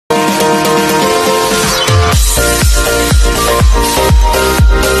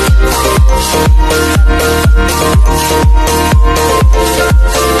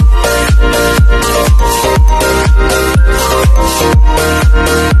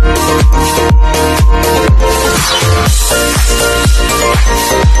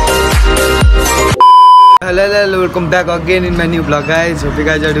welcome back again in my new vlog guys. Hope you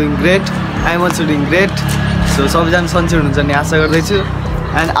guys are doing great. I am also doing great. So सबैजना सन्चै हुनुहुन्छ नि आशा गर्दैछु.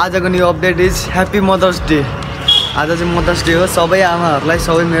 And आजको new update is happy mothers day. आज चाहिँ mothers day हो. सबै आमाहरूलाई,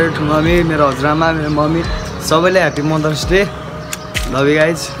 सबै मेरो ठुमम्मी, मेरो हजुरआमा, मेरो मम्मी सबैलाई happy mothers day. Love you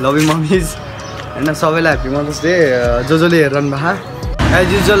guys, love you मम्मिज. हैन सबैलाई ह्यापी मदर्स डे. जसले हेरिरहनु भएको एज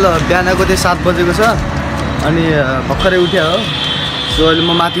युजुअल बिहानको चाहिँ 7 बजेको छ अनि भर्खरै उठ्या हो. सो अहिले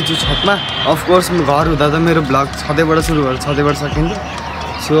म माथि छु छतमा. अफकोर्स घर हुँदा त मेरो भ्लग छतैबाट सुरु भएर छतैबाट सकिन्छ.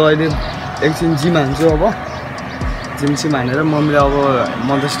 सो अहिले एकछिन जिम हान्छु. अब जिम हानेर मम्मीले अब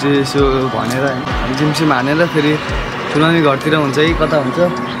मदर्स डे यसो भनेर जिम हानेर फेरि ठुलो घरतिर हुन्छ कि कता हुन्छ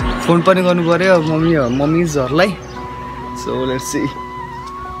फोन पनि गर्नु पऱ्यो मम्मीजहरूलाई. So let's see,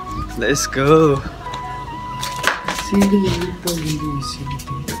 let's go.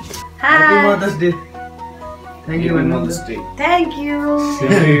 Happy Mother's Day. Thank you, Mother's Day. Thank you.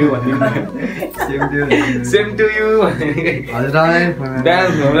 Same to you.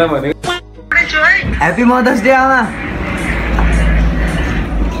 Happy Mother's Day, Ama.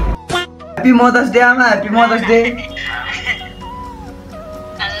 Happy Mother's Day, Ama. Happy Mother's Day.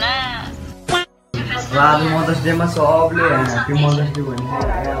 Happy Mother's Day, ma सबले Happy Mother's Day भन्ने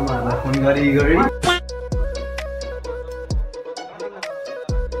आमाहरुलाई phone गरी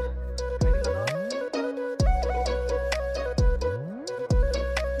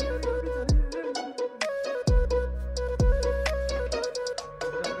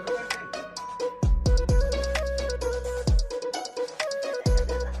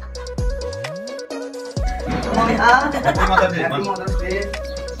Happy Mother's Day. Happy Mother's Day.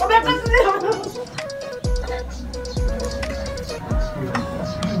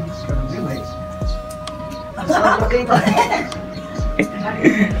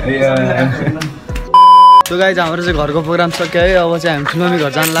 So guys, हाम्रो चाहिँ घरको programme सक्यो है. अब चाहिँ हामी ठुलमम्मी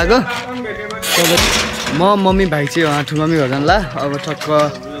घर जान लाग्यो. म मम्मी भाइ चाहिँ उहाँ ठुलमम्मी घर जान ला. अब ठक्क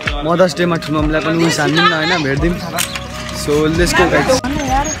मदर्स डेमा ठुलमम्मीलाई पनि उस हान्दिउँ न होइन, भेट्दिउँ. So let's go guys.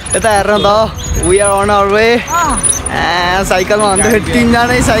 यता हेर्न त we are on our way. साइकलमा भन्दाखेरि 3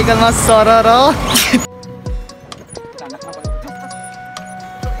 जनै साइकलमा सरर.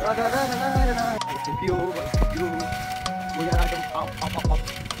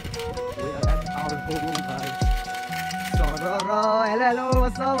 Hello,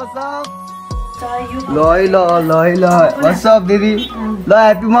 what's up? ल what's up दिदी. ल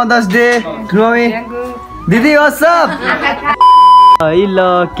ह्यापी मदर्स डे ठुलोमी दिदी. what's up? है ल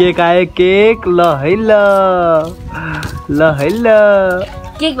केक आयो केक. ल है ल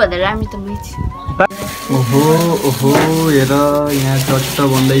केक भन्दा राम्रो त मै छु. ओहो हेर यहाँ चट्ट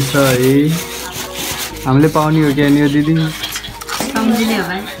बन्दैछ है. हामीले पाउने हो कि नि दिदी?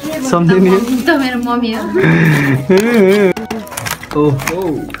 सम्झिने त मेरो मम्मी हो. ओहो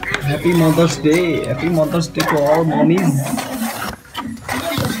happy mothers day to all mummies.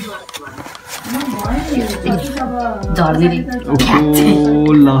 झर्दिने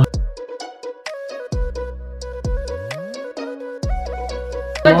ओहो ल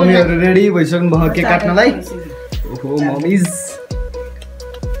मम्मीहरु रेडी भइसक्नु भयो केक काट्नलाई. ओहो मम्मीज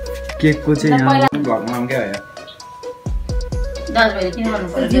केकको चाहिँ यहाँ घरमा नाम के आयो? 10 बजे किन गर्नु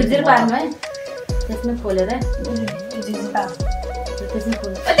पर्यो? जिर पार्नु है. त्यसमा खोलेर जिर पार. त्यसमा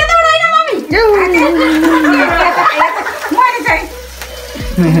खोल. त्यता उडाइन मम्मी. मैले चाहिँ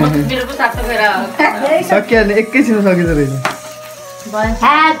मेरो पो साथो गएर सक्यो नि एकैछिनमा सकिन्छ रहेछ.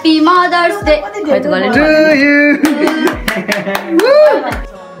 Happy mothers day to you.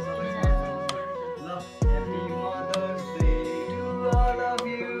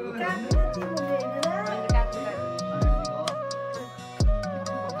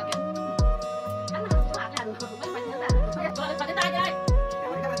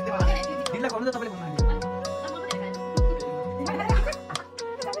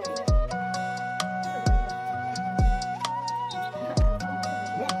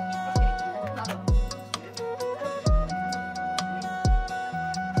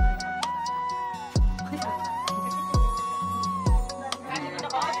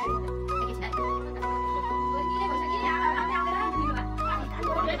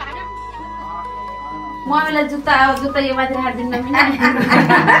 मम्मीलाई जुत्ता यो माथि राखिदिनु न मिना.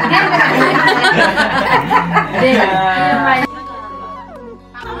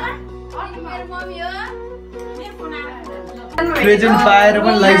 प्रेजेन्ट पाएर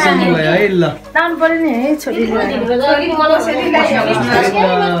पनि लाइसक्नु भयो है. ल दान पर्यो नि है छोरीले.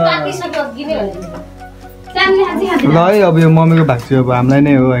 ल है अब यो मम्मीको भाग चाहिँ अब हामीलाई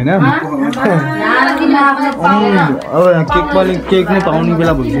नै हो होइन. अब केक नै पाउने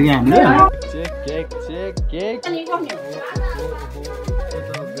बेला भइसक्यो हामीले.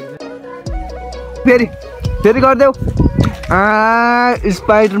 फेरि फेरि गरिदेऊ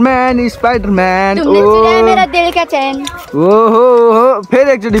स्पाइडरम्यान स्पाइडरम्यान मेरा दिल का चैन ओहो फेरि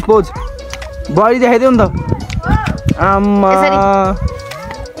एकचोटि पोज बडी देखाइदेऊ नि त आम्मा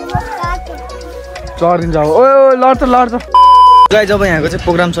चढिन्छ ओ लड्छ गाइस अब यहाँको चाहिँ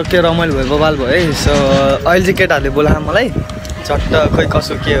प्रोग्राम सक्यो रमाइलो भयो बबाल भयो है सो अहिले चाहिँ केटाहरूले बोलायो मलाई चट्ट खोइ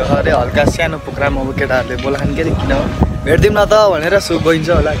कसो के हो अरे हल्का सानो प्रोग्राम अब केटाहरूले बोलाखान् के किन भेट्दिउँ न त भनेर सो गइन्छ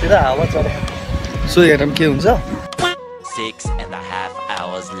होलातिर हावा चढ्यो सो हेरौँ के हुन्छ 6.5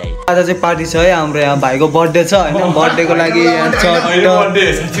 hours later. आज चाहिँ पार्टी छ है हाम्रो यहाँ भाइको बर्थडे छ होइन बर्थडेको लागि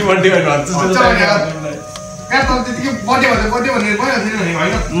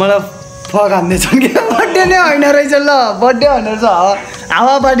मलाई फक हान्दैछ कि बर्थडे नै होइन रहेछ ल बर्थडे भनेर चाहिँ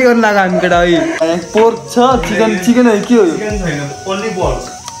हावा पार्टी गर्नु लाग्यो हामी केटा है पोर्क छ चिकन है के हो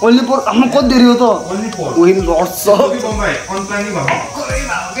ओन्ली पोर्क आफ्नो कति धेरै हो त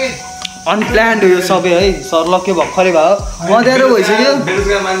अनप्लान्ड हो यो सबै है सरलक्कै भर्खरै भयो अँध्यारो भइसक्यो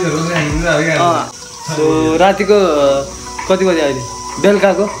सो रातिको कति बजे अहिले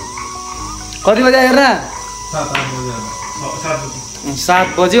बेलुकाको कति बजे हेर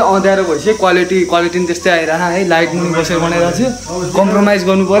 7 बजे अँध्यारो भइसक्यो क्वालिटी पनि त्यस्तै आइरह है लाइट मुनि बसेर बनाइरहेको छु कम्प्रोमाइज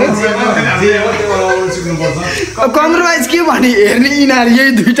गर्नु पर्यो कम्प्रोमाइज के भने हेर्ने यिनीहरू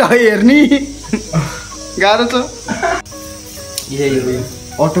यही दुइटा हेर्ने गाह्रो छ यही हो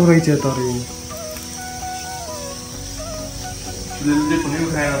अटो रहेछ तर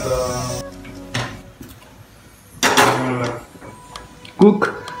कुक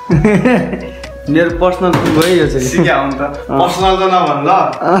मेरो पर्सनल कुक हो यो चाहिँ सिक्या हुन त पर्सनल त नभन ल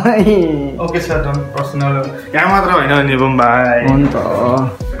ओके सर डन पर्सनल यहाँ मात्र होइन नि बम भाइ हो नि त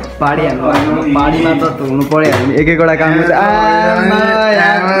पाडीमा त हुनु पर्यो हामी एक एकवटा काम गर्छ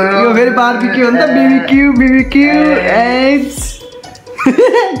यो फेरि बारबिक्यू हो नि त बिबिक्यू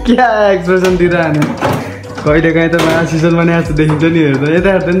क्या एक्सप्रेसन दिइरहनु कहिले काहीँ त नयाँ सिजन बनाएको छु देखिन्छ नि हेर्दा यता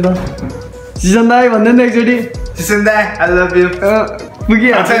हेर्दै नि त सिजन दाई भन्दैन नि एकचोटि सिजन दाई आई लभ यु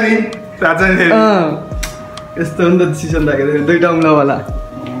पुगिहाल्छ नि यस्तो हो नि त सिजन दाईको दुईवटा औँला होला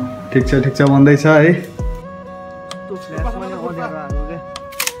ठिक छ भन्दैछ है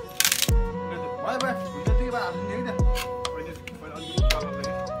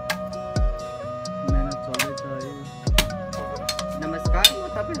नमस्कार म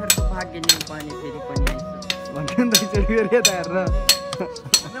तपाईहरुको भाग्य न्यू पानी फेरि पनि आइछ भन्दै चढी गरे त हेर्न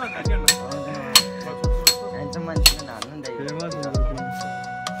हैन मान्छेले हाल्नु नि फेमस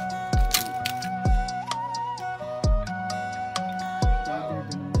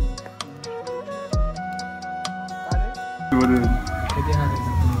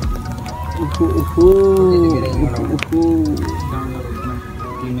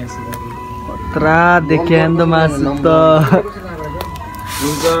खतरा देखे त मासु त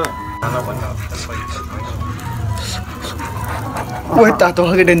ओए तातो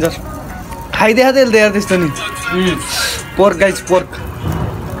खालको डेन्जर खाइदिया त्यसले यार त्यस्तो नि पोर्क गाइस पोर्क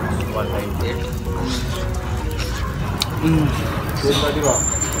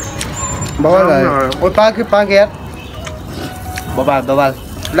बबाल ओ पाक यार बबाल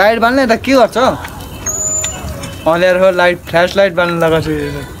लाइट बाल्ने त के गर्छ अँध्यारो लाइट फ्ल्यास लाइट बाल्नु लगाएको छु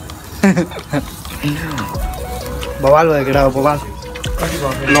बबाल भयो केटा बबाल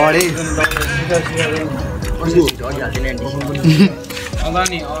लडी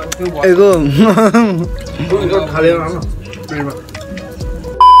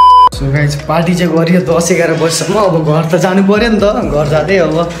पार्टी चाहिँ गरियो 10-11 बजीसम्म अब घर त जानु पर्यो नि त घर जाँदै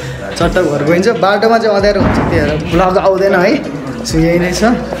अब चट्ट घर गइन्छ बाटोमा चाहिँ अँध्यारो हुन्छ त्यही भएर भ्लग आउँदैन है सो यही नै छ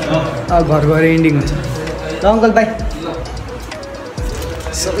अब घर गएर एन्डिङ हुन्छ ल अङ्कल बाई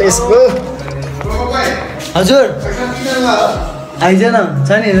हजुर आइज न छ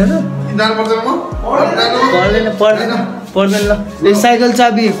नि हेर्नु पर्दैन ल यो साइकल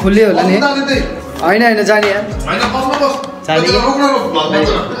चाबी खुल्यो होला नि होइन जाने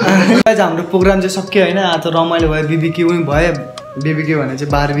हाम्रो प्रोग्राम चाहिँ सक्यो होइन आज रमाइलो भयो बिबिक्यू पनि भयो बिबिक्यू भने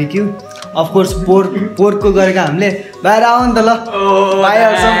चाहिँ बारबिक्यू अफकोर्स पोर्कको गरेको हामीले बाहिर आऊ नि त ल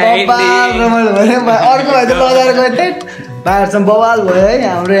भाइहरूसँग बबाल रमाइलो भयो अर्को भाइ त लगाएर गयो त्यही भाइहरूसँग बबाल भयो है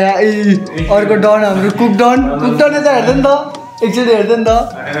हाम्रो यहाँ अर्को डन हाम्रो कुक डन त हेर्दैन नि त एकचोटि हेर्दैन नि त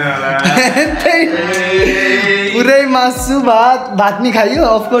पुरै मासु भात नि खाइयो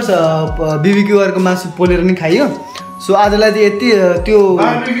अफकोर्स बिबिक्यूहरूको मासु पोलेर नि खाइयो सो आजलाई चाहिँ यति त्यो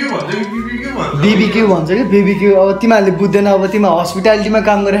बिबिक्यू भन्छ कि बिबिक्यू अब तिमीहरूले बुझ्दैन अब तिमीहरू हस्पिटालिटीमा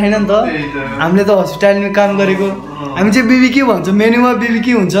काम गरेको छैन नि त हामीले त हस्पिटालिटीमा काम गरेको हामी चाहिँ बिबिक्यू भन्छ मेन्युमा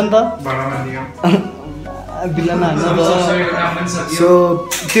बिबिक्यू हुन्छ नि त बिल्लामा हाल्नु त सो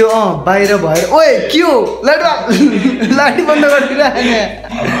त्यो बाहिर भएर ओए के हो लाइट बन्द गरिदिइराख्ने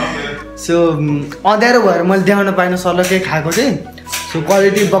सो अँध्यारो भएर मैले देखाउन पाइनँ सरलाई केही खाएको चाहिँ सो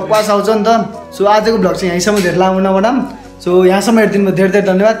क्वालिटी बकवास आउँछ नि त सो आजको भ्लग चाहिँ यहीँसम्म धेरै लामो नबनाऊँ सो यहाँसम्म हेरिदिनु भयो धेरै धेरै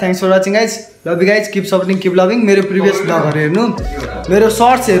धन्यवाद thanks for watching guys love you guys keep supporting keep loving मेरो प्रिभियस भ्लगहरू हेर्नु मेरो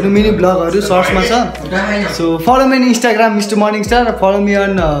सर्ट्स हेर्नु मिनी भ्लगहरू सर्ट्समा छ so follow me in Instagram mister morning star follow me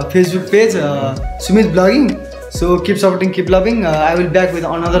on Facebook page Sumit vlogging so keep supporting keep loving I will back with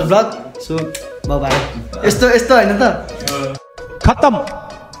another vlog so by यस्तो यस्तो होइन त खत्म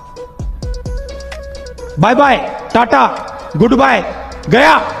bye bye tata good bye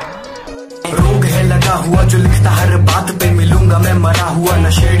गया रोग है लगा हुआ जो लिखता हर बात पे मिलूंगा मैं मरा हुआ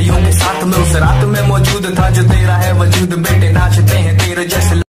नशेड़ियों के साथ में उस रात में मौजूद था जो तेरा है वजूद में